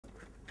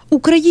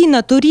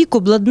Україна торік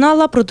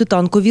обладнала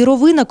протитанкові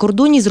рови на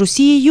кордоні з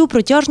Росією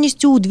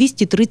протяжністю у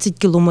 230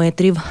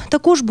 кілометрів.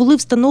 Також були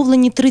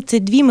встановлені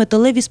 32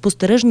 металеві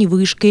спостережні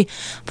вишки.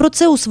 Про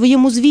це у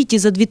своєму звіті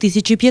за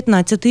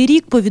 2015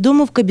 рік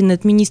повідомив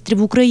Кабінет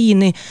міністрів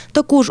України.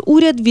 Також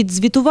уряд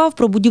відзвітував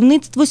про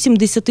будівництво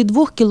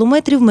 72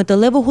 кілометрів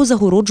металевого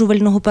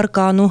загороджувального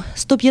паркану,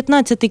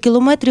 115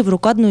 кілометрів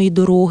рокадної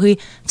дороги,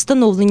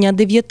 встановлення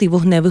 9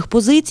 вогневих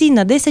позицій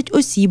на 10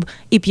 осіб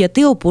і 5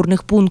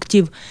 опорних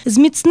пунктів.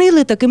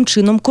 Зміцнили таким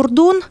чином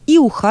кордон і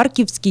у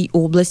Харківській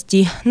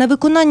області. На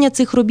виконання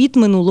цих робіт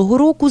минулого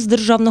року з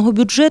державного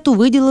бюджету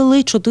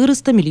виділили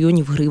 400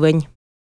 мільйонів гривень.